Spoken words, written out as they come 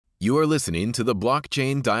You are listening to the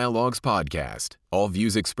Blockchain Dialogues podcast. All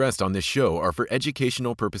views expressed on this show are for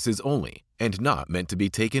educational purposes only and not meant to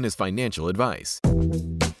be taken as financial advice.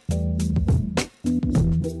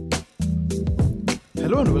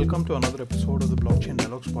 Hello and welcome to another episode of the Blockchain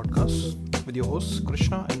Dialogues podcast with your hosts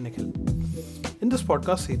Krishna and Nikhil. In this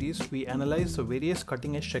podcast series, we analyze the various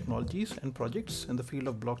cutting-edge technologies and projects in the field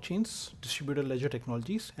of blockchains, distributed ledger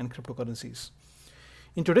technologies, and cryptocurrencies.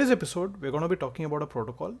 In today's episode, we're going to be talking about a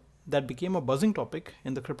protocol that became a buzzing topic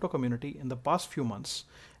in the crypto community in the past few months,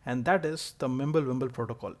 and that is the Mimblewimble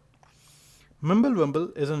Protocol.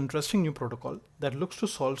 Mimblewimble is an interesting new protocol that looks to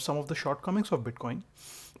solve some of the shortcomings of Bitcoin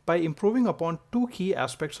by improving upon two key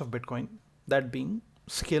aspects of Bitcoin, that being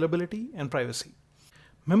scalability and privacy.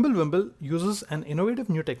 Mimblewimble uses an innovative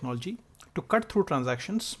new technology to cut through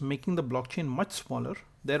transactions, making the blockchain much smaller,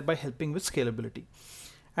 thereby helping with scalability.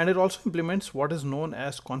 And it also implements what is known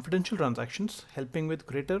as confidential transactions, helping with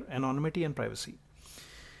greater anonymity and privacy.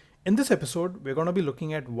 In this episode, we're going to be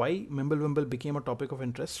looking at why Mimblewimble became a topic of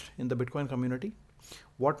interest in the Bitcoin community,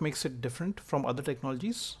 what makes it different from other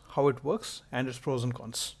technologies, how it works, and its pros and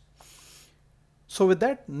cons. So with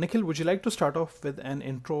that, Nikhil, would you like to start off with an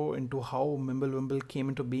intro into how Mimblewimble came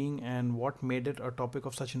into being and what made it a topic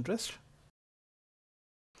of such interest?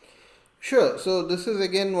 Sure. So this is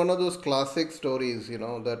again one of those classic stories,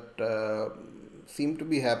 that seem to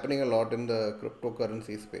be happening a lot in the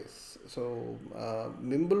cryptocurrency space. So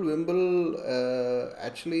Mimblewimble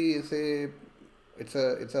actually is a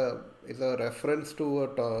reference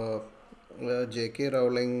to J.K.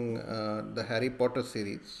 Rowling, the Harry Potter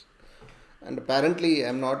series. And apparently,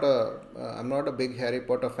 I'm not a big Harry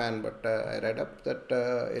Potter fan, but I read up that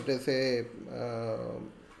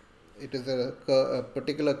it is a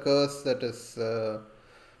particular curse that is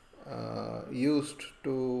used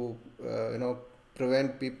to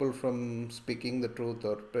prevent people from speaking the truth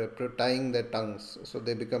or tying their tongues, so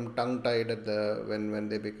they become tongue tied when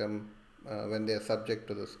they are subject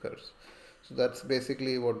to this curse. So that's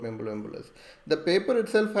basically what Mimblewimble is. The paper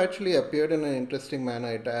itself actually appeared in an interesting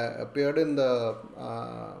manner. It appeared in the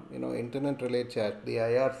internet relay chat, the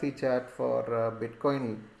IRC chat for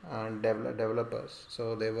Bitcoin developers.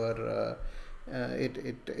 So they were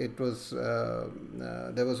it was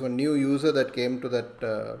there was one new user that came to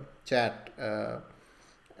that chat,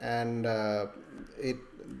 and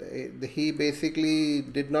he basically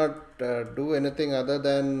did not do anything other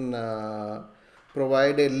than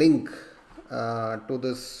provide a link to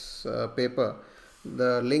this paper.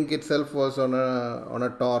 The link itself was on a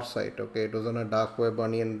Tor site. Okay, it was on a dark web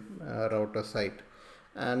onion router site,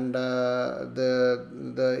 and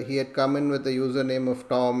he had come in with the username of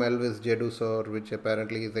Tom Elvis Jedusor, which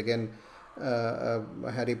apparently is again a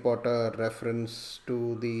Harry Potter reference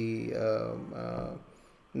to the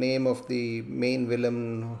name of the main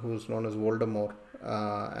villain, who's known as Voldemort,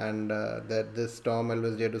 and that this Tom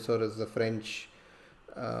Elvis Jedusor is the French.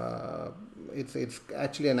 It's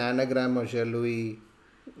actually an anagram of Jesuit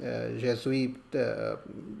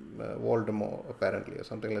Voldemort, apparently, or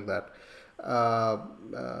something like that.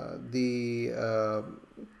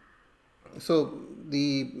 So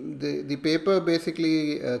the paper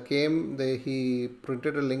basically came. He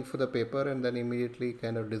printed a link for the paper and then immediately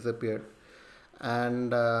kind of disappeared. And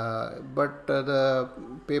but the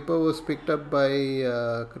paper was picked up by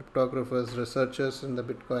cryptographers, researchers in the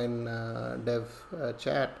Bitcoin dev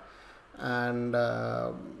chat, and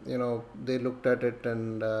they looked at it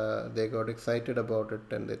and they got excited about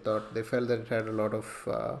it, and they felt that it had a lot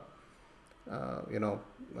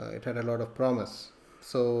of promise.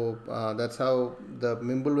 So that's how the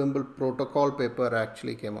Mimblewimble Protocol paper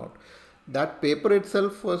actually came out. That paper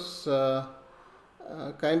itself was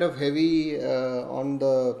kind of heavy on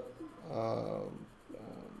the.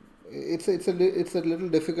 It's a little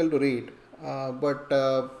difficult to read, but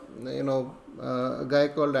a guy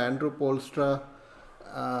called Andrew Polstra,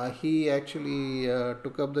 he actually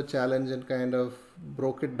took up the challenge and kind of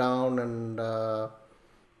broke it down and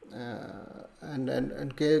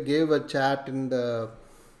gave a chat in the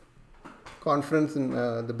conference in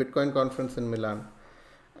the Bitcoin conference in Milan.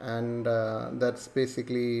 And that's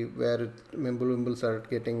basically where Mimblewimble started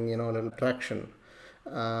getting a little traction.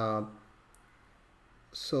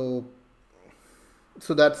 So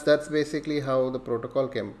that's basically how the protocol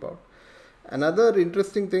came about. Another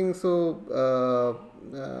interesting thing, the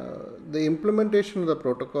implementation of the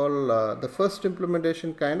protocol, the first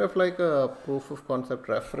implementation, kind of like a proof of concept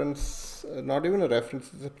reference, not even a reference,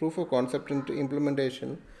 it's a proof of concept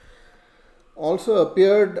implementation, also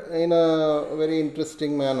appeared in a very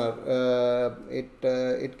interesting manner.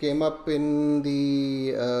 It came up in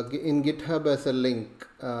GitHub as a link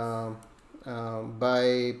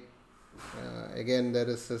by Again, there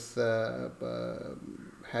is this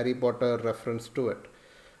Harry Potter reference to it.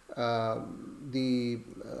 The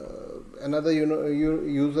another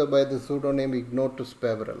user by the pseudonym Ignotus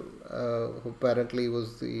Peverell, who apparently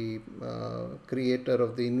was the creator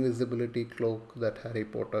of the invisibility cloak that Harry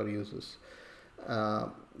Potter uses.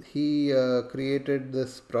 He created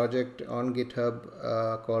this project on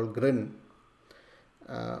GitHub called Grin,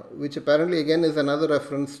 which apparently again is another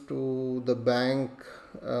reference to the bank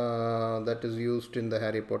that is used in the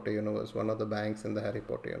Harry Potter universe, one of the banks in the Harry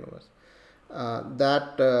Potter universe.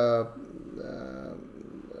 That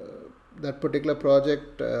particular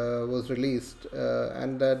project was released,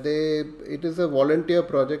 and it is a volunteer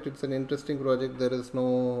project. It's an interesting project. There is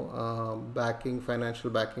no financial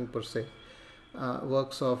backing per se.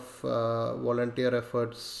 Works of volunteer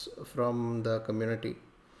efforts from the community.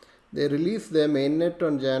 They released their mainnet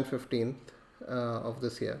on Jan 15th of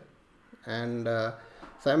this year, and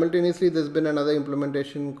simultaneously there's been another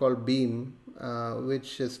implementation called Beam,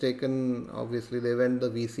 which has taken, obviously they went the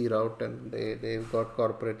VC route, and they've got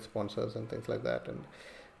corporate sponsors and things like that, and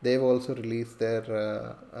they've also released their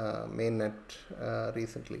mainnet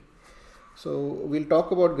recently. So we'll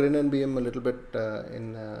talk about Grin and Beam a little bit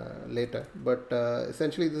later, but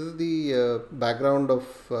essentially this is the background of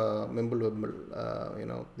Mimblewimble,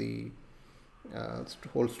 the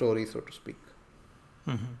whole story, so to speak.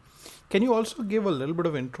 Mm-hmm. Can you also give a little bit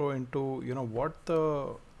of intro into what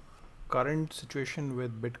the current situation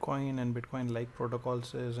with Bitcoin and Bitcoin-like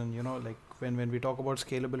protocols is, and like when we talk about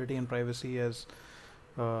scalability and privacy as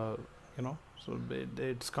so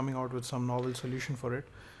it's coming out with some novel solution for it.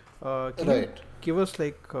 Can you give us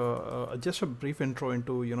just a brief intro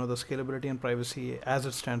into the scalability and privacy as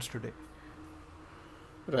it stands today?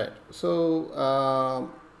 Right. So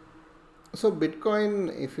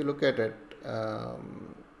Bitcoin, if you look at it,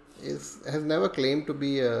 has never claimed to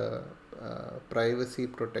be a privacy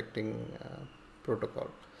protecting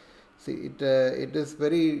protocol. See, it is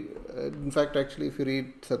very. In fact, actually, if you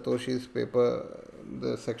read Satoshi's paper,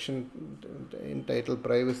 the section entitled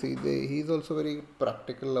 "Privacy," he's also very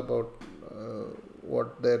practical about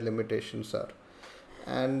what their limitations are.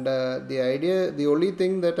 And the only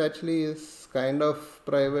thing that actually is kind of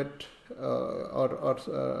private or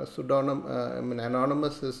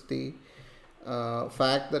anonymous is the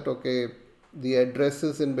fact that the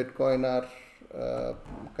addresses in Bitcoin are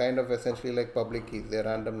kind of essentially like public keys. They're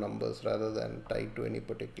random numbers rather than tied to any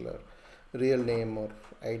particular real name or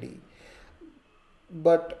ID.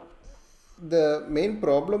 But the main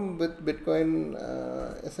problem with Bitcoin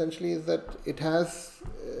essentially is that it has,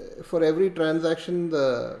 for every transaction,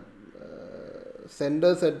 the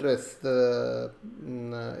sender's address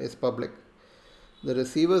is public, the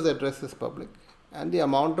receiver's address is public, and the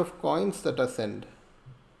amount of coins that are sent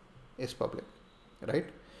is public, right?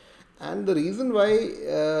 And the reason why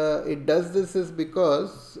it does this is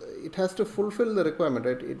because it has to fulfill the requirement,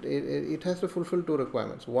 right? It has to fulfill two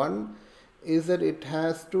requirements. One is that it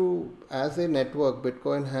has to, as a network,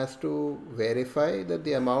 Bitcoin has to verify that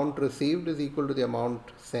the amount received is equal to the amount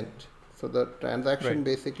sent. So the transaction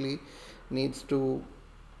basically needs to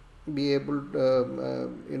be able to,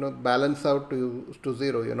 balance out to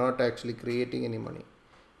zero. You're not actually creating any money,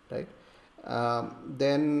 right?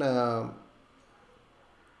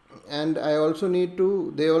 And they also need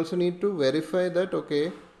to verify that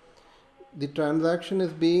the transaction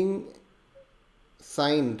is being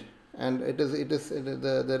signed, and there is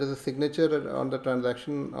a signature on the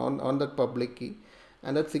transaction on that public key,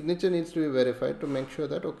 and that signature needs to be verified to make sure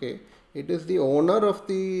that it is the owner of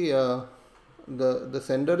the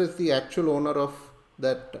sender is the actual owner of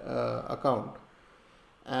that account,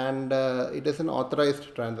 and it is an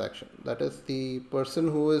authorized transaction. That is, the person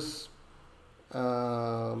who is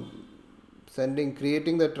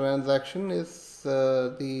creating the transaction is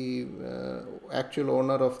the actual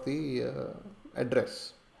owner of the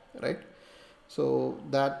address, right? So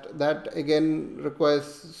that again requires,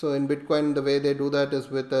 so in Bitcoin the way they do that is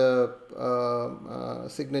with a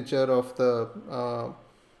signature of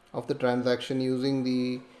the transaction using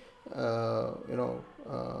the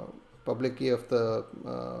public key of the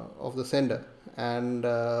sender, and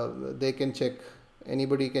they can check,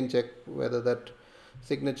 anybody can check whether that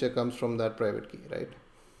signature comes from that private key, right?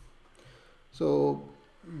 So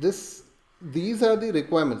these are the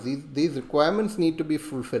requirements. These requirements need to be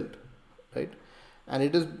fulfilled, right? And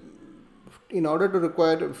it is in order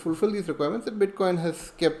to fulfill these requirements that Bitcoin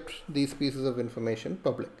has kept these pieces of information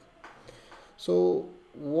public. So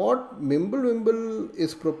what Mimblewimble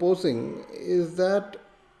is proposing is that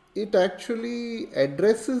it actually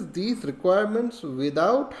addresses these requirements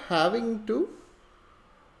without having to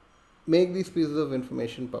make these pieces of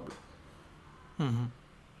information public.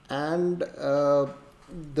 And the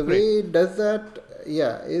Great. way it does that,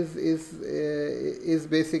 is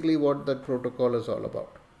basically what that protocol is all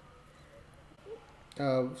about.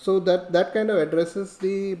 So that kind of addresses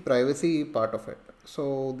the privacy part of it.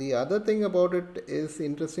 So the other thing about it is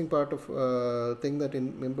interesting part of thing that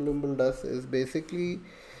in Mimblewimble does is basically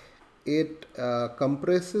it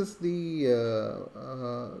compresses the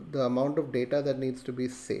amount of data that needs to be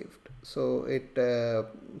saved. So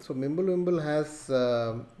Mimblewimble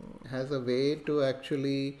has a way to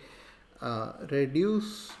actually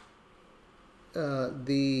reduce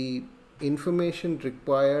the information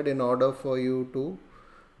required in order for you to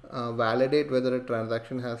validate whether a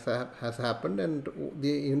transaction has happened, and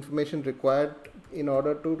the information required in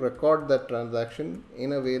order to record that transaction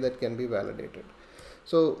in a way that can be validated.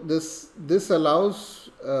 So this allows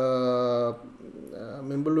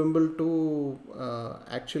Mimblewimble to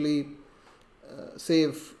actually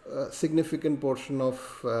save a significant portion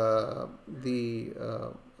of the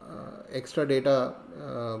extra data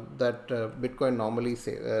that Bitcoin normally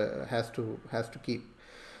has to keep.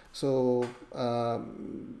 So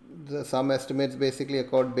some estimates basically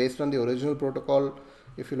accord based on the original protocol.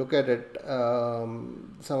 If you look at it,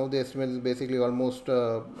 some of the estimates is basically almost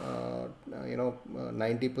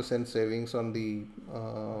 90% savings on the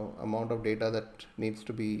amount of data that needs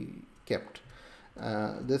to be kept.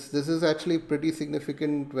 This is actually pretty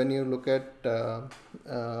significant when you look at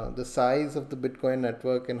the size of the Bitcoin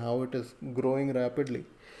network and how it is growing rapidly,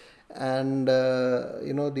 and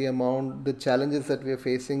the challenges that we are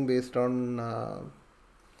facing based on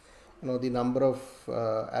the number of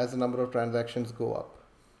as the number of transactions go up.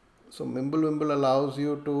 So Mimblewimble allows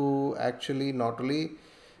you to actually not only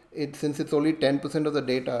since it's only 10% of the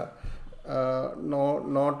data.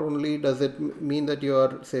 Not only does it mean that you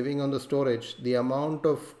are saving on the storage, the amount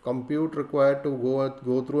of compute required to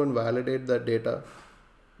go through and validate that data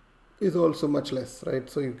is also much less, right?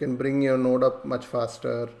 So you can bring your node up much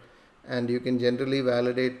faster, and you can generally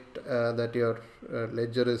validate that your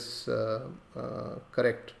ledger is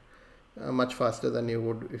correct much faster than you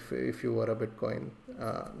would if you were a Bitcoin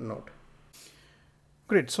node.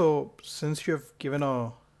 Great. So since you have given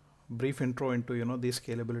a brief intro into the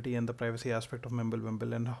scalability and the privacy aspect of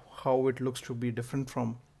Mimblewimble and how it looks to be different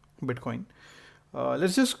from Bitcoin,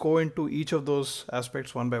 let's just go into each of those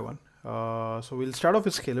aspects one by one. So we'll start off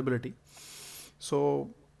with scalability. So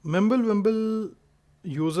Mimblewimble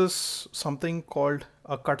uses something called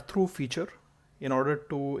a cut-through feature in order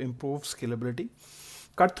to improve scalability.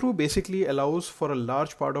 Cut-through basically allows for a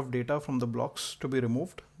large part of data from the blocks to be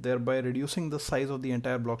removed, thereby reducing the size of the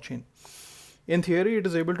entire blockchain. In theory, it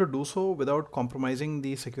is able to do so without compromising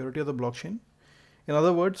the security of the blockchain. In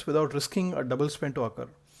other words, without risking a double spend to occur.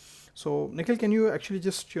 So, Nikhil, can you actually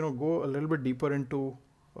just go a little bit deeper into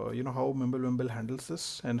how Mimblewimble handles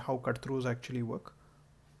this and how cut-throughs actually work?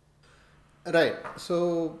 Right.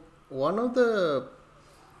 So one of the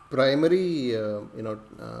primary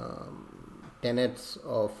tenets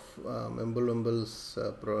of Mimblewimble's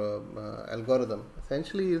algorithm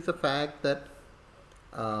essentially is the fact that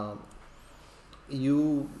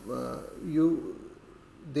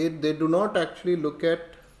they do not actually look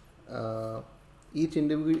at each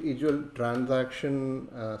individual transaction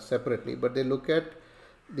separately, but they look at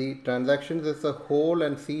the transactions as a whole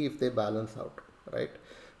and see if they balance out, right?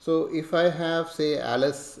 So if I have, say,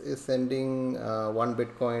 Alice is sending 1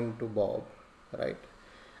 Bitcoin to Bob, right?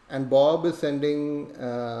 And Bob is sending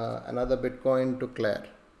another Bitcoin to Claire,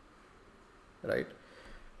 right?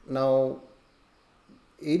 Now,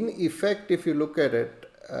 in effect, if you look at it,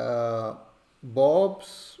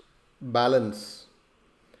 Bob's balance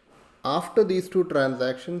after these two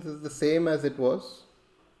transactions is the same as it was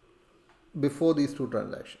before these two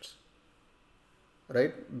transactions,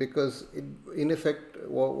 right? Because in effect,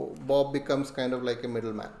 Bob becomes kind of like a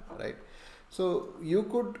middleman, right? So you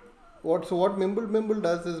could what Mimble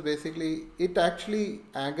does is basically it actually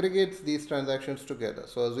aggregates these transactions together.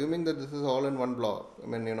 So assuming that this is all in one block, I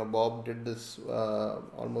mean, Bob did this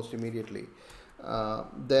almost immediately.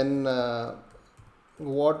 Then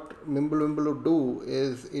what Mimblewimble would do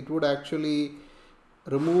is it would actually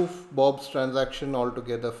remove Bob's transaction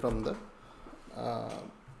altogether from the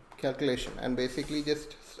calculation and basically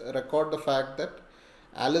just record the fact that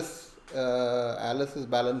Alice's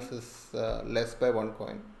balance is less by 1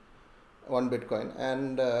 Bitcoin,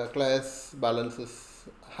 and Claire's balance is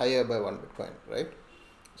higher by 1 Bitcoin, right?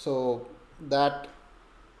 So that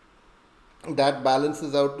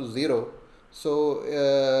balances out to 0. So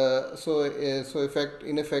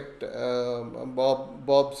in effect,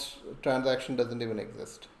 Bob's transaction doesn't even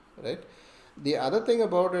exist, right? The other thing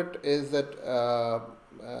about it is that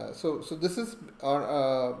So this is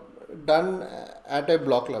done at a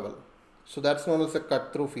block level. So that's known as a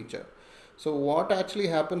cut through feature. So what actually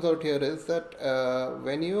happens out here is that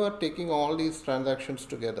when you are taking all these transactions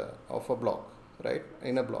together of a block, right,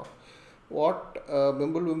 in a block, what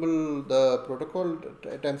Mimblewimble, the protocol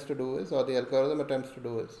attempts to do is, or the algorithm attempts to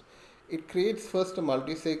do is, it creates first a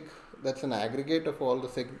multisig that's an aggregate of all the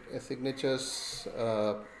signatures,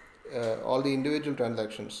 all the individual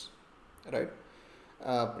transactions, right?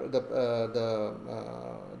 The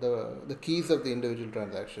keys of the individual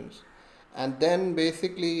transactions, and then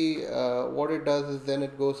basically what it does is then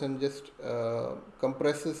it goes and just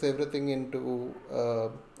compresses everything into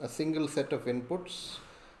a single set of inputs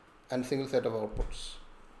and single set of outputs.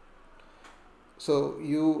 So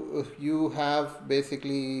you have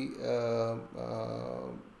basically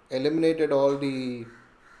eliminated all the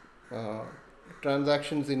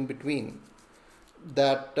transactions in between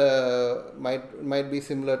that might be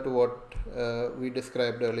similar to what we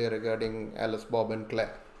described earlier regarding Alice, Bob, and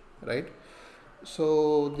Claire, right?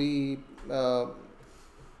 So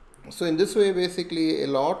so in this way, basically, a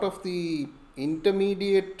lot of the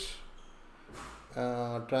intermediate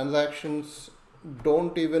transactions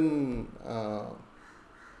don't even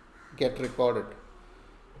get recorded.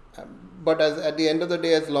 But at the end of the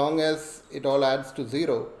day, as long as it all adds to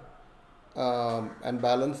zero and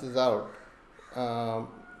balances out, what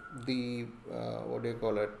do you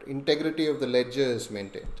call it? Integrity of the ledger is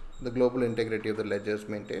maintained. The global integrity of the ledger is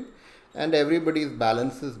maintained, and everybody's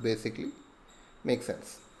balances basically make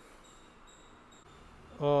sense.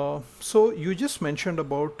 So you just mentioned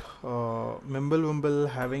about Mimblewimble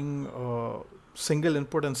having single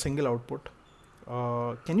input and single output.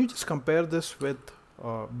 Can you just compare this with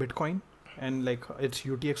Bitcoin and like its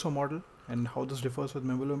UTXO model and how this differs with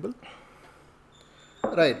Mimblewimble?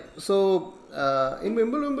 Right. So in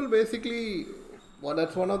Mimblewimble, basically,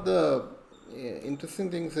 that's one of the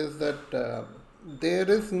interesting things is that there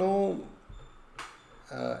is no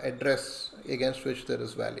address against which there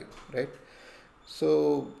is value, right?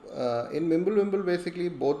 So in Mimblewimble, basically,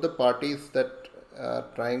 both the parties that are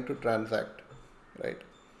trying to transact, right,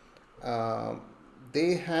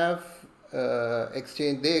 they have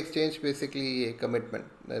exchange basically a commitment,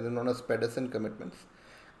 that is known as Pedersen commitments.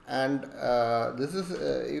 And this is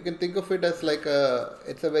you can think of it as like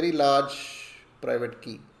it's a very large private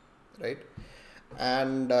key, right?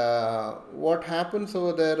 And what happens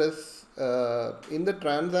over there is in the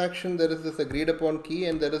transaction there is this agreed upon key,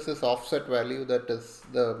 and there is this offset value that is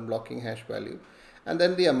the blocking hash value, and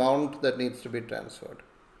then the amount that needs to be transferred.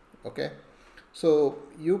 Okay, so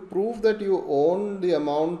you prove that you own the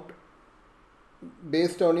amount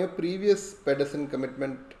based on your previous Pedersen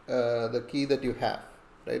commitment, the key that you have,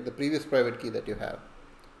 right, the previous private key that you have,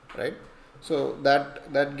 right? So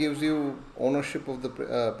that gives you ownership of the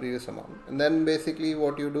previous amount, and then basically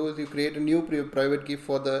what you do is you create a new private key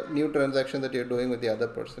for the new transaction that you're doing with the other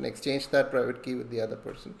person, exchange that private key with the other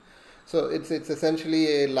person. So it's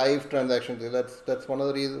essentially a live transaction. That's one of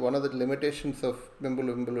the reasons, one of the limitations of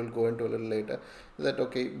Mimblewimble we'll go into a little later, is that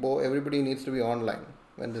okay, everybody needs to be online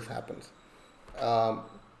when this happens.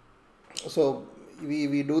 So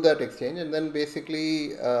we do that exchange, and then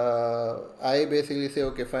basically I basically say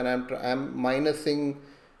okay fine, I'm minusing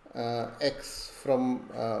X from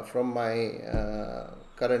my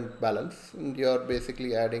current balance, and you're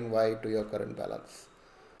basically adding Y to your current balance.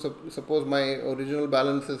 So suppose my original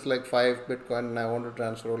balance is like 5 Bitcoin and I want to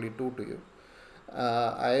transfer only 2 to you.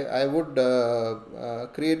 I would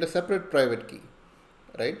create a separate private key,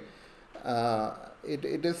 right?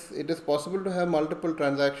 It is possible to have multiple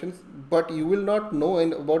transactions, but you will not know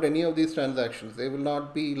about any of these transactions. They will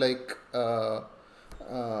not be like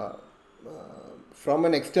from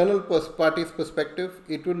an external party's perspective,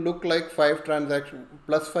 it will look like 5 transactions,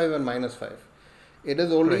 plus 5 and minus 5. It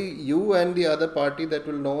is only you and the other party that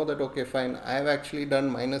will know that okay fine, I have actually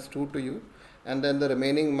done minus 2 to you, and then the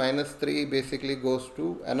remaining minus 3 basically goes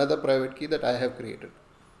to another private key that I have created.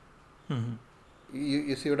 Mm-hmm.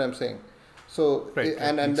 You see what I'm saying? So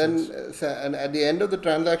and then and at the end of the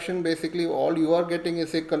transaction, basically all you are getting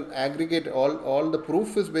is a aggregate. All the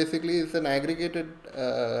proof is basically is an aggregated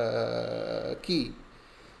key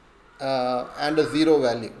and a zero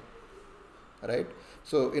value, right?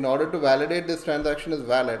 So in order to validate this transaction is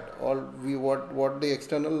valid, what the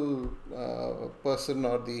external person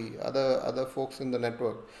or the other folks in the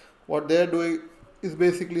network, what they are doing is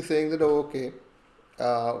basically saying that okay,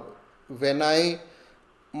 when I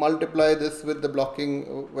multiply this with the blocking,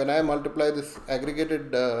 when I multiply this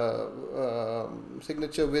aggregated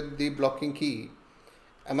signature with the blocking key,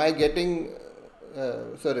 am I getting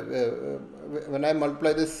when I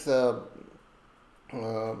multiply this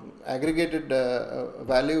aggregated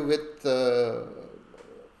value with the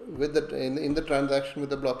in the transaction with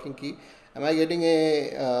the blocking key? Am I getting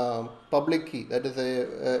a public key, that is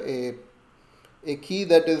a key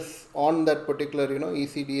that is on that particular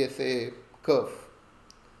ECDSA curve,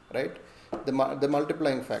 right? The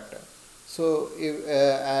multiplying factor. So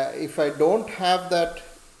if I don't have that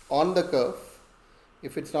on the curve,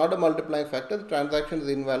 if it's not a multiplying factor, the transaction is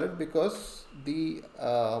invalid because the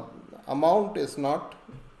amount is not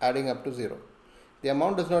adding up to 0. The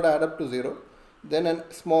amount does not add up to 0. Then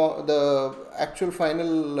the actual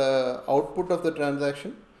final output of the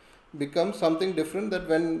transaction becomes something different, that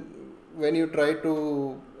when you try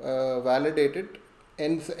to validate it,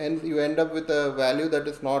 and you end up with a value that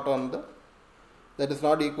is not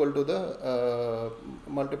equal to the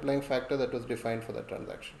multiplying factor that was defined for the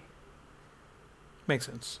transaction. Makes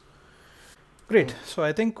sense. Great. So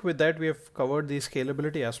I think with that we have covered the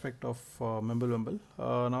scalability aspect of Mimblewimble.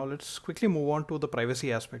 Now let's quickly move on to the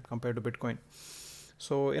privacy aspect compared to Bitcoin.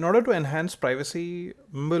 So in order to enhance privacy,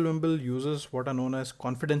 Mimblewimble uses what are known as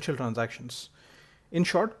confidential transactions. In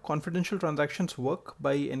short, confidential transactions work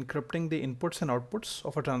by encrypting the inputs and outputs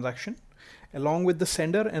of a transaction along with the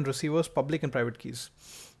sender and receiver's public and private keys.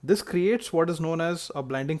 This creates what is known as a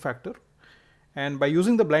blinding factor. And by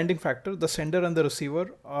using the blinding factor, the sender and the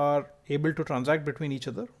receiver are able to transact between each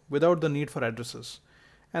other without the need for addresses.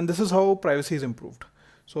 And this is how privacy is improved.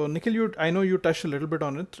 So Nikhil, I know you touched a little bit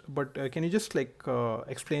on it, but can you just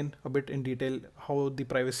explain a bit in detail how the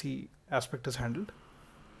privacy aspect is handled?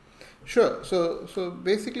 Sure. So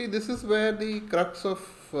basically, this is where the crux of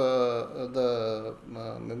the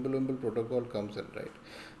Mimblewimble protocol comes in, right?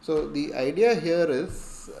 So the idea here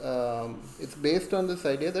is it's based on this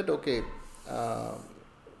idea that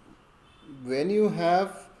when you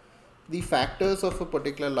have the factors of a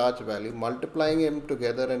particular large value, multiplying them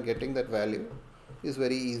together and getting that value is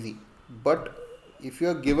very easy. But if you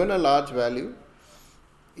are given a large value,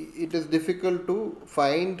 it is difficult to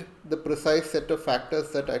find the precise set of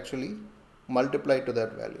factors that actually multiply to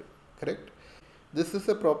that value, correct? This is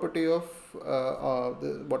a property of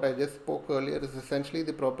what I just spoke earlier, is essentially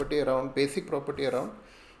the basic property around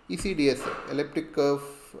ECDSA, elliptic curve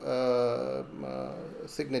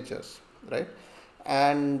signatures, right?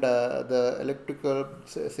 And the elliptical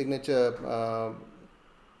signature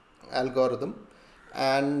algorithm,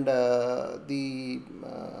 and the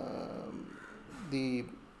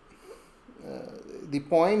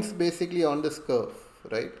points basically on this curve,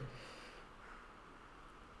 right,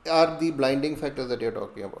 are the blinding factors that you're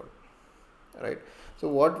talking about, right? So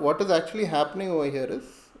what is actually happening over here is,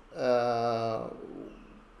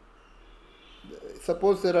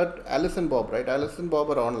 suppose there are Alice and Bob, right? Alice and Bob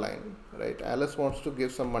are online, right? Alice wants to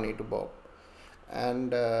give some money to Bob,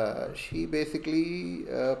 and she basically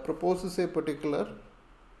proposes a particular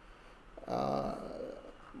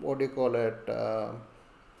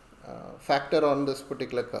factor on this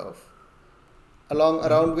particular curve,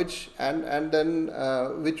 around which and then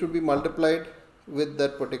which would be multiplied with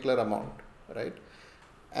that particular amount, right?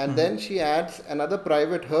 And then she adds her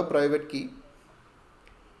private key,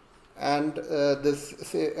 and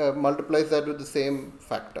multiplies that with the same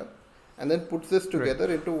factor, and then puts this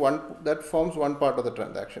together into one that forms one part of the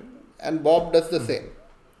transaction. And Bob does the same,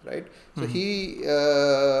 right? So he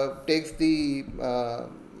takes the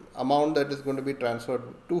amount that is going to be transferred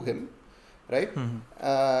to him, right?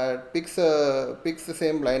 Picks the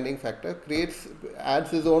same blinding factor, adds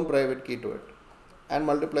his own private key to it, and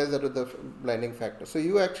multiplies that with the blinding factor. So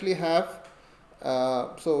you actually have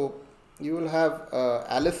you will have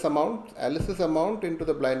Alice's amount into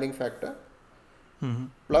the blinding factor,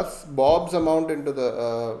 plus Bob's amount into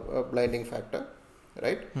the blinding factor,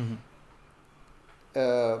 right?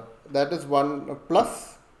 That is one,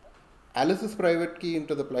 plus Alice's private key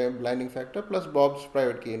into the blinding factor, plus Bob's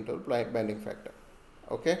private key into the blinding factor.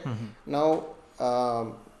 Okay. Now,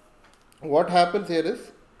 what happens here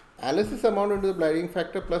is Alice's amount into the blinding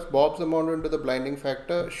factor plus Bob's amount into the blinding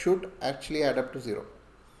factor should actually add up to 0.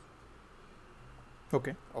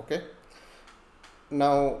 Okay.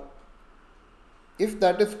 Now, if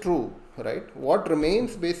that is true, right, what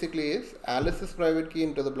remains basically is Alice's private key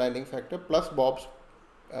into the blinding factor plus Bob's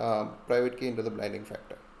private key into the blinding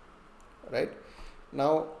factor, right?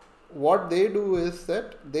 Now, what they do is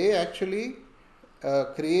that they actually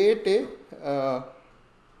create a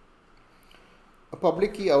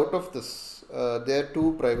public key out of this, their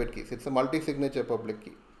two private keys. It's a multi-signature public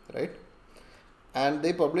key, right? And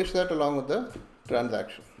they publish that along with the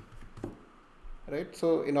transaction, right?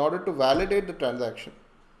 So in order to validate the transaction,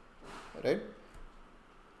 right,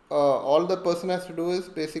 all the person has to do is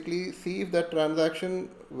basically see if that transaction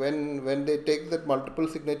when they take that multiple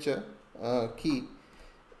signature key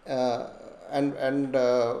and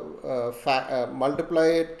multiply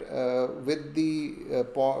it with the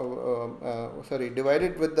divide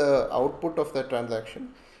it with the output of the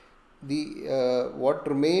transaction, the what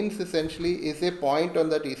remains essentially is a point on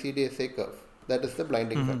that ECDSA curve. That is the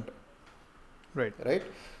blinding factor. Right.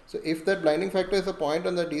 So if that blinding factor is a point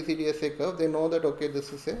on the ECDSA curve, they know that okay,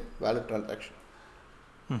 this is a valid transaction.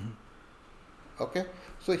 Okay.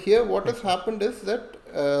 So here what has happened is that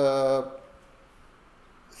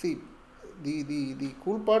see, the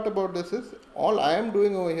cool part about this is all I am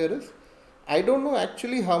doing over here is I don't know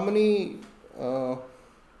actually how many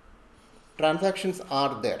transactions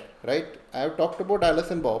are there, right? I have talked about Alice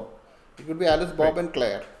and Bob. It could be Alice, Bob and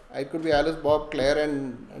Claire. It could be Alice, Bob, Claire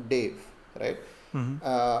and Dave, right?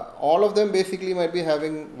 All of them basically might be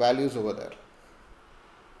having values over there,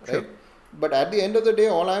 right? But at the end of the day,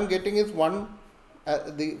 all I am getting is one,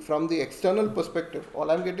 from the external perspective, all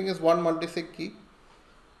I am getting is one multisig key.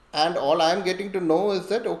 And all I am getting to know is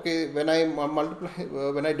that okay, when I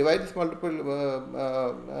when I divide this multiple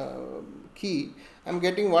key, I am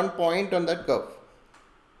getting one point on that curve.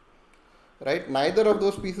 Right? Neither of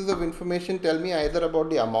those pieces of information tell me either about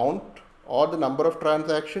the amount or the number of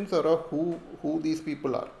transactions or of who these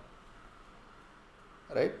people are.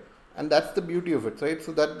 Right? And that's the beauty of it, right?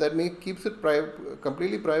 So that keeps it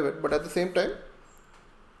completely private, but at the same time,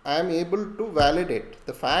 I am able to validate.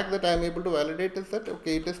 The fact that I am able to validate is that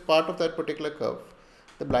okay, it is part of that particular curve.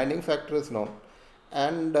 The blinding factor is known,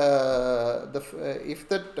 and if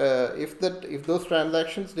those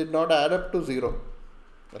transactions did not add up to 0,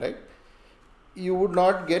 right, you would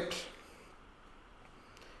not get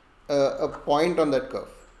a point on that curve,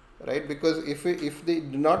 right? Because if they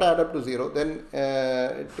do not add up to 0, then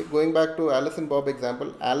going back to Alice and Bob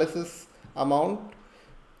example, Alice's amount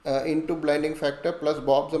into blinding factor plus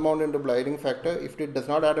Bob's amount into blinding factor, if it does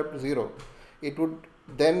not add up to 0, it would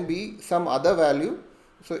then be some other value.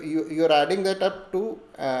 So you're adding that up to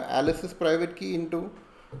Alice's private key into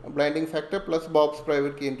blinding factor plus Bob's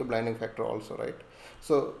private key into blinding factor also, right?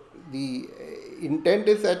 So the intent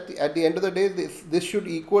is at the end of the day, this should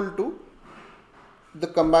equal to the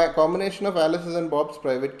combination of Alice's and Bob's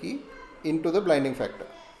private key into the blinding factor.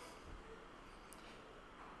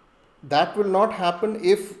 That will not happen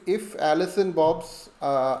if Alice and Bob's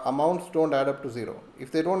amounts don't add up to 0.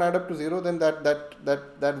 If they don't add up to 0, then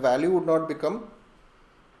that value would not become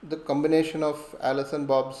the combination of Alice and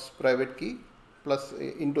Bob's private key plus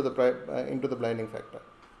into the blinding factor.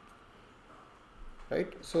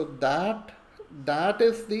 Right. So that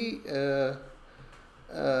is the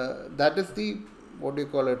what do you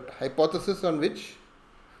call it, hypothesis on which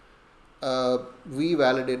we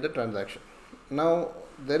validate the transaction. Now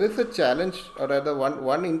there is a challenge, or rather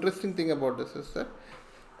one interesting thing about this is that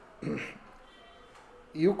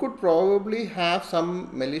you could probably have some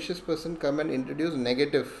malicious person come and introduce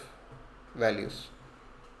negative values,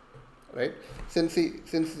 right? Since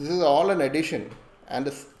this is all an addition, and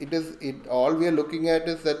all we are looking at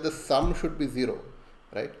is that the sum should be 0,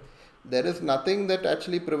 right? There is nothing that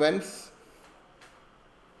actually prevents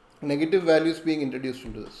negative values being introduced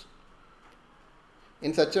into this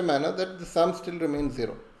in such a manner that the sum still remains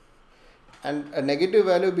 0. And a negative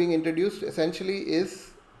value being introduced essentially is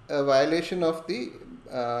a violation of the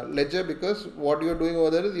ledger, because what you're doing over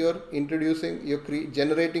there is you're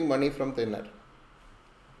generating money from thin air,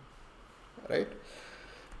 right?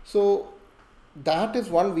 So that is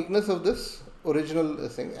one weakness of this original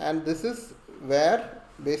thing, and this is where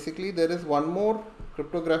basically there is one more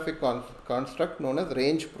cryptographic construct known as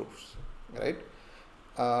range proofs, right?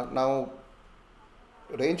 Now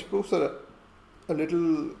range proofs are a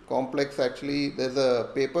little complex actually. There's a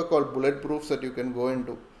paper called Bullet Proofs that you can go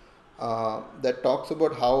into that talks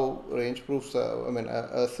about how range proofs,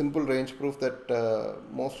 a simple range proof that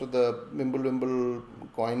most of the Mimblewimble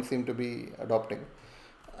coins seem to be adopting.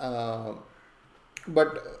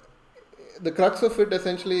 But the crux of it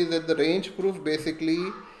essentially is that the range proof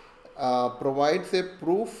basically provides a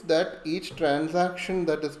proof that each transaction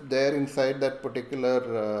that is there inside that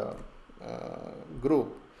particular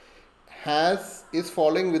group is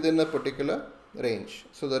falling within a particular range.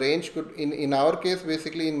 So the range could, in our case,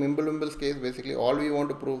 basically in Mimblewimble's case, basically all we want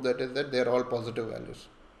to prove that is that they are all positive values,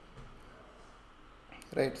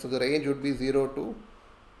 right? So the range would be 0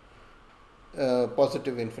 to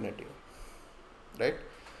positive infinity, right?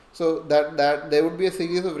 So that there would be a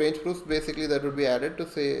series of range proofs basically that would be added to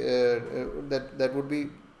say that would be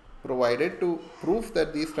provided to prove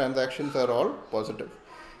that these transactions are all positive,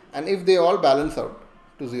 and if they all balance out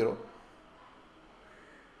to 0,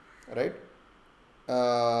 right,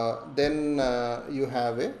 then you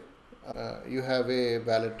have a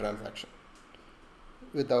valid transaction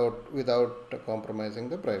without compromising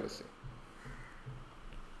the privacy.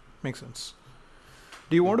 Makes sense.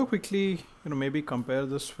 Do you want to quickly, maybe compare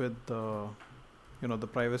this with the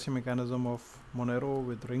privacy mechanism of Monero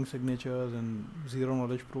with ring signatures and zero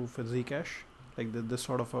knowledge proof with Zcash, like this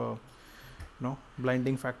sort of a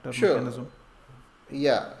blinding factor mechanism?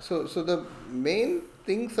 Yeah. So the main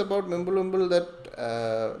things about Mimblewimble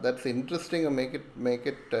that's interesting and make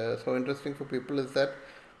it so interesting for people is that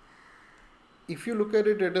if you look at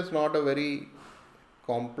it, it is not a very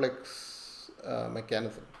complex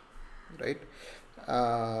mechanism, right?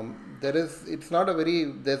 There's not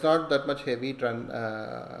that much heavy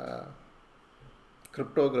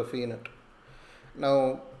cryptography in it.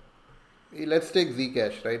 Now, let's take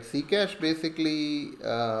Zcash, right? Zcash basically,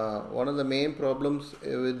 one of the main problems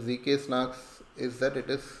with ZK snarks is that it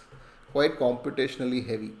is quite computationally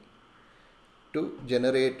heavy to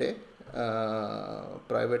generate a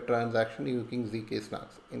private transaction using ZK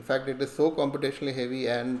snarks. In fact, it is so computationally heavy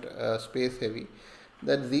and space heavy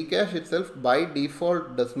that Zcash itself by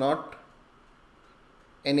default does not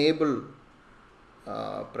enable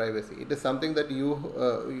privacy. It is something that you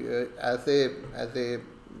as a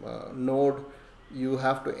node, you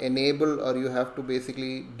have to enable, or you have to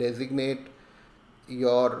basically designate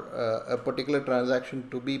your a particular transaction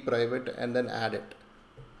to be private and then add it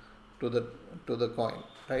to the coin,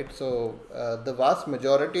 right? So the vast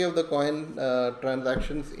majority of the coin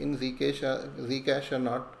transactions in Zcash are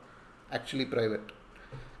not actually private.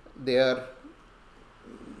 They are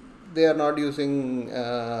not using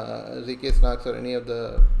ZK snarks or any of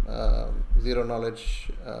the zero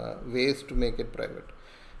knowledge ways to make it private.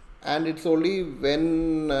 And it's only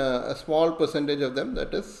when a small percentage of them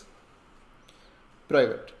that is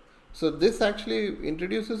private. So this actually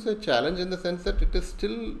introduces a challenge in the sense that it is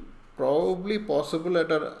still probably possible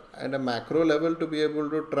at a macro level to be able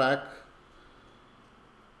to track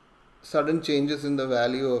sudden changes in the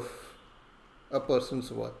value of a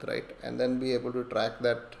person's worth, right? And then be able to track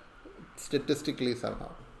that statistically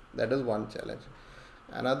somehow. That is one challenge.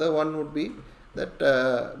 Another one would be that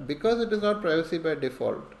because it is not privacy by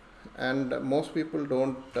default, and most people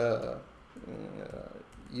don't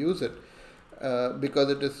use it because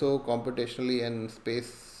it is so computationally and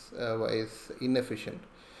space wise inefficient.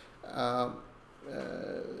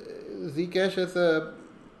 Zcash as a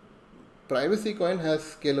privacy coin has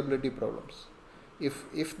scalability problems.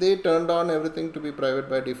 If they turned on everything to be private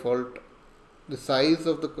by default, the size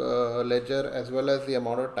of the ledger as well as the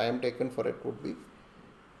amount of time taken for it would be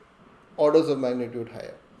orders of magnitude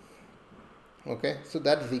higher. Okay, so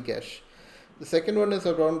that's Zcash. The second one is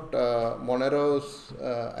around Monero's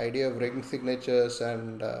idea of ring signatures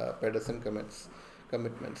and Pedersen commitments.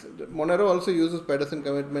 Monero also uses Pedersen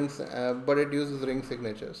commitments, but it uses ring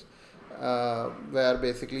signatures, where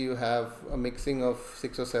basically you have a mixing of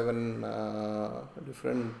 6 or 7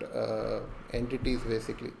 different entities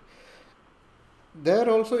basically. There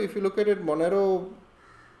also, if you look at it, Monero,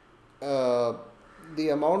 the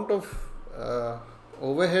amount of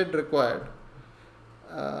overhead required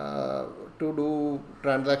to do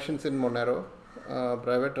transactions in Monero,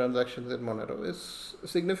 private transactions in Monero, is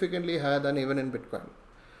significantly higher than even in Bitcoin.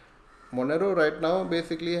 Monero right now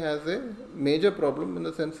basically has a major problem in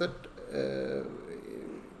the sense that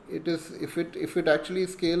it is if it actually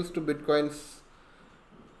scales to Bitcoin's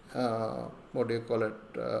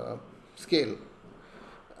scale,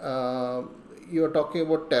 you are talking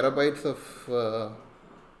about terabytes of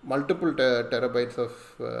multiple terabytes of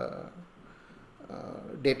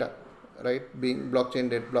data, right? Being blockchain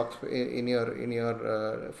data blocks in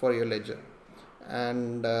your for your ledger,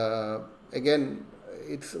 and again,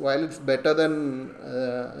 while it's better than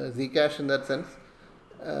Zcash in that sense,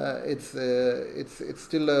 it's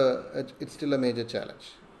still a major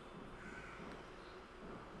challenge.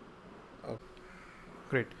 Okay.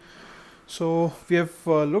 Great. So we have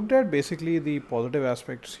looked at basically the positive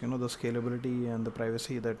aspects, the scalability and the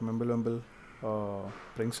privacy that Mimblewimble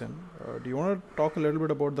brings in. Do you want to talk a little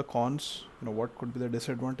bit about the cons? What could be the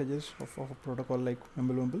disadvantages of a protocol like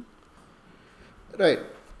Mimblewimble? Right.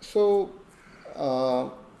 So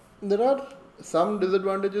there are some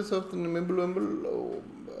disadvantages of the Mimblewimble.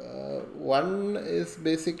 One is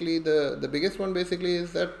basically the biggest one basically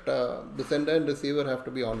is that the sender and receiver have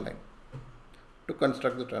to be online to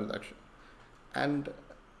construct the transaction, and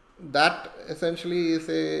that essentially is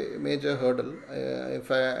a major hurdle, if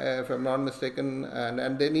I'm not mistaken,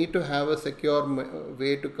 and they need to have a secure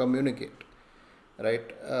way to communicate,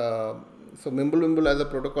 right? So Mimblewimble as a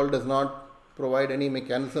protocol does not provide any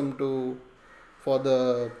mechanism to for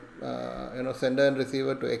the sender and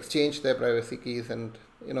receiver to exchange their privacy keys and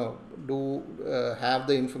do have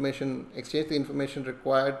the information, exchange the information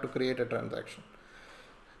required to create a transaction.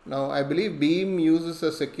 Now, I believe Beam uses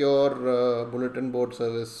a secure bulletin board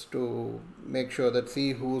service to make sure that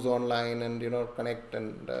see who's online and connect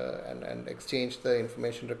and exchange the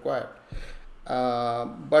information required.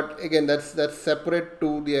 But again, that's separate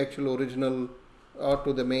to the actual original or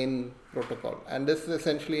to the main protocol, and this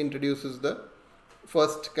essentially introduces the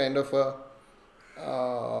first kind of a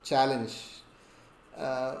challenge,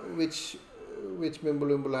 which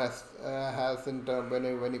Mimblewimble has in term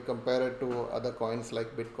when you compare it to other coins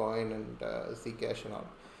like Bitcoin and Zcash and all,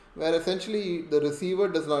 where essentially the receiver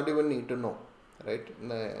does not even need to know, right?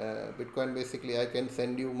 Bitcoin, basically, I can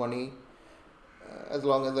send you money as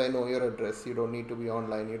long as I know your address. You don't need to be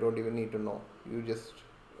online. You don't even need to know. You just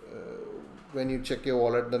when you check your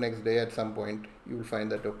wallet the next day at some point, you will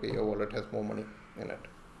find that okay, your wallet has more money in it.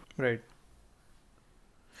 Right.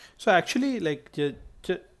 So actually, like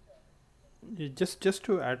just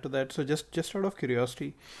to add to that, so just out of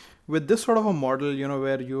curiosity, with this sort of a model,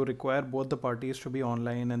 where you require both the parties to be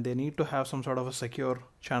online and they need to have some sort of a secure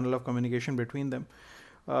channel of communication between them.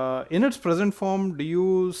 In its present form, do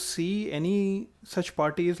you see any such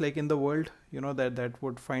parties like in the world, that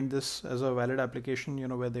would find this as a valid application,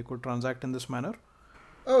 where they could transact in this manner?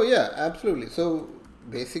 Oh yeah, absolutely. So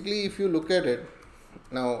basically, if you look at it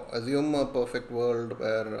now, assume a perfect world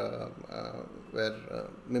where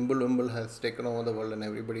Mimblewimble has taken over the world and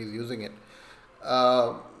everybody is using it.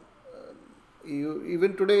 You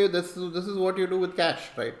even today, this is what you do with cash,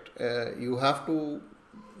 right? You have to,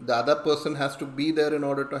 the other person has to be there in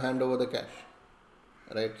order to hand over the cash,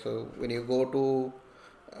 right? So when you go to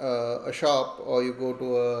a shop or you go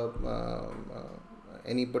to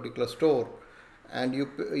any particular store and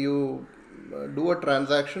you do a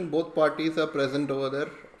transaction, both parties are present over there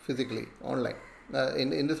physically online.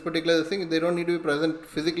 In this particular thing, they don't need to be present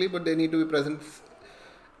physically, but they need to be present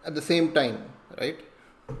at the same time, right?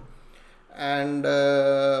 And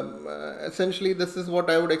essentially, this is what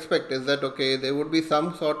I would expect, is that okay, there would be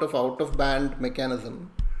some sort of out of band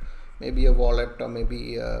mechanism, maybe a wallet, or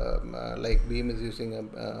maybe like Beam is using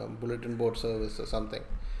a bulletin board service or something,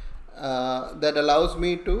 that allows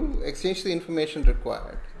me to exchange the information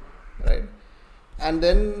required, right? And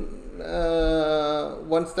then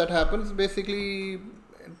once that happens, basically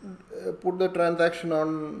put the transaction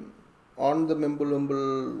on the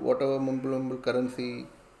Mimblewimble, whatever Mimblewimble currency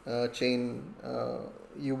chain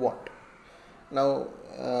you want. Now,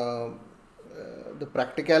 the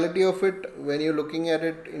practicality of it, when you're looking at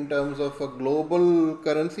it in terms of a global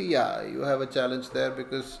currency, yeah, you have a challenge there,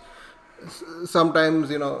 because sometimes,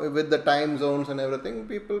 with the time zones and everything,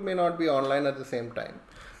 people may not be online at the same time.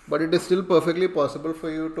 But it is still perfectly possible for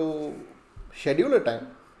you to schedule a time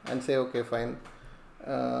and say, okay, fine,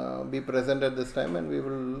 be present at this time and we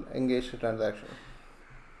will engage the transaction.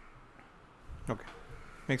 Okay,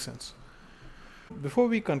 makes sense. Before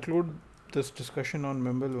we conclude this discussion on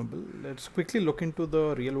Mimblewimble, let's quickly look into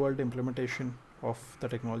the real world implementation of the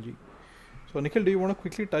technology. So Nikhil, do you want to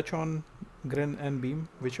quickly touch on Grin and Beam,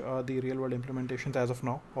 which are the real world implementations as of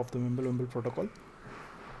now of the Mimblewimble protocol?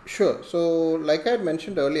 Sure. So, like I had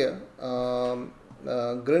mentioned earlier,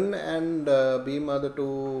 Grin and Beam are the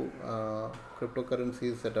two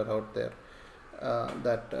cryptocurrencies that are out there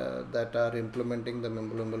that are implementing the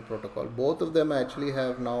Mimblewimble protocol. Both of them actually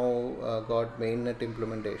have now got mainnet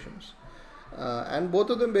implementations, and both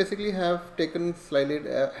of them basically have taken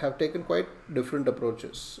quite different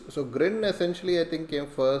approaches. So, Grin essentially, I think, came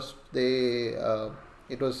first.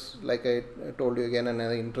 It was, like I told you again, an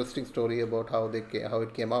interesting story about how it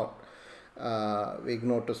came out.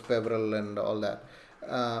 Ignotus, Peverell, and all that.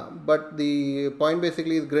 But the point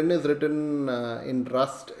basically is, Grin is written in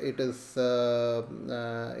Rust. It is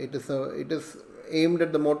aimed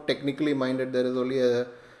at the more technically minded. There is only a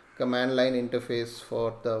command line interface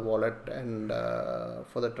for the wallet and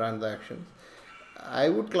for the transactions. I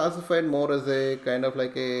would classify it more as a kind of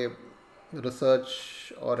like a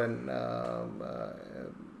research or an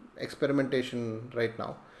experimentation right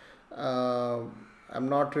now. I'm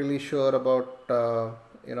not really sure about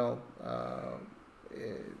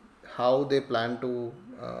how they plan to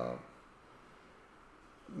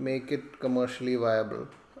make it commercially viable.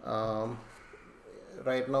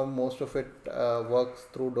 Right now, most of it works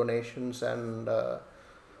through donations and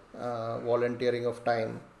volunteering of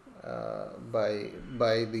time by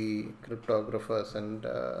the cryptographers and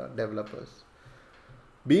developers.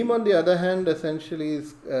 Beam, on the other hand, essentially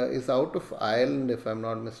is out of Ireland, if I'm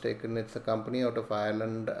not mistaken. It's a company out of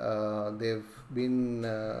Ireland. They've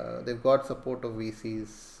got support of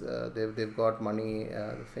VCs. They've got money.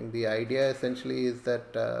 The idea essentially is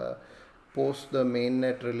that post the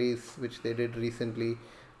mainnet release, which they did recently,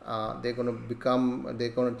 they're going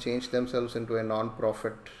to change themselves into a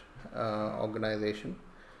non-profit organization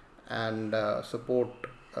and support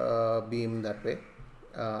Beam that way.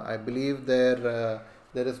 I believe there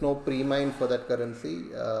is no pre-mine for that currency.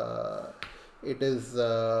 It is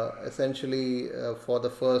essentially for the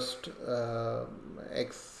first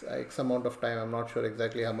X amount of time. I'm not sure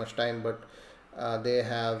exactly how much time, but they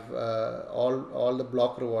have all the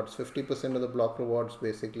block rewards. 50% of the block rewards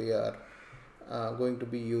basically are going to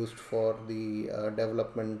be used for the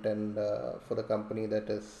development and for the company that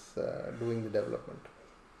is doing the development.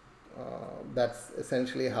 That's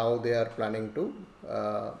essentially how they are planning to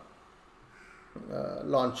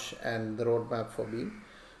launch and the roadmap for Beam.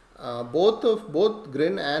 Both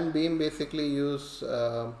Grin and Beam basically use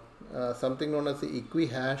something known as the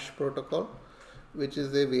equihash protocol, which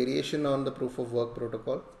is a variation on the proof of work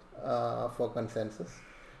protocol for consensus.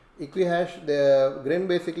 Equihash, the Grin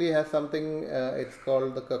basically has something, it's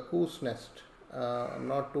called the cuckoo's nest. I'm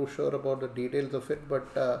not too sure about the details of it,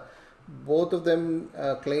 but both of them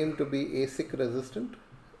claim to be ASIC resistant.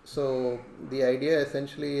 So the idea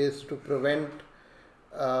essentially is to prevent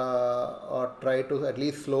or try to at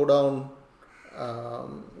least slow down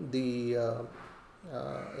the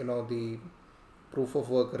proof of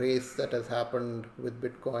work race that has happened with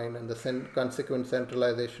Bitcoin and the consequent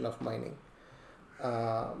centralization of mining.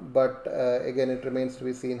 But again, it remains to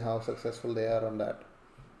be seen how successful they are on that.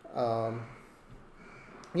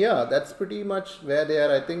 Yeah, that's pretty much where they are.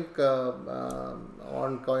 I think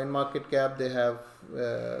on CoinMarketCap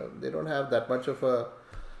they don't have that much of a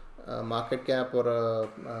market cap or a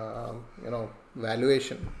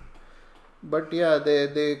valuation. But yeah,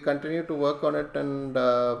 they continue to work on it, and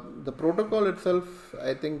the protocol itself,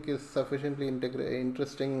 I think, is sufficiently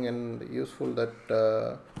interesting and useful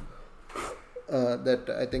that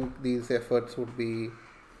I think these efforts would be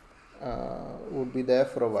there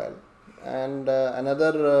for a while. And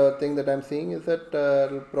another thing that I'm seeing is that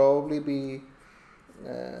it'll probably be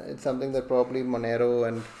it's something that probably Monero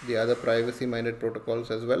and the other privacy-minded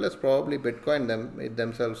protocols, as well as probably Bitcoin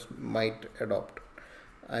themselves, might adopt,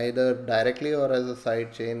 either directly or as a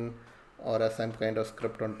side chain or as some kind of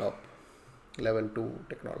script on top, level 2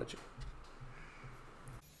 technology.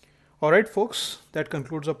 Alright folks, that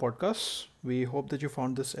concludes our podcast. We hope that you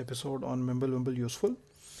found this episode on Mimblewimble useful.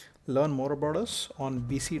 Learn more about us on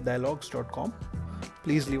bcdialogues.com.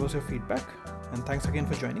 Please leave us your feedback, and thanks again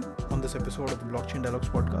for joining on this episode of the Blockchain Dialogues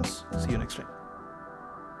podcast. See you next time.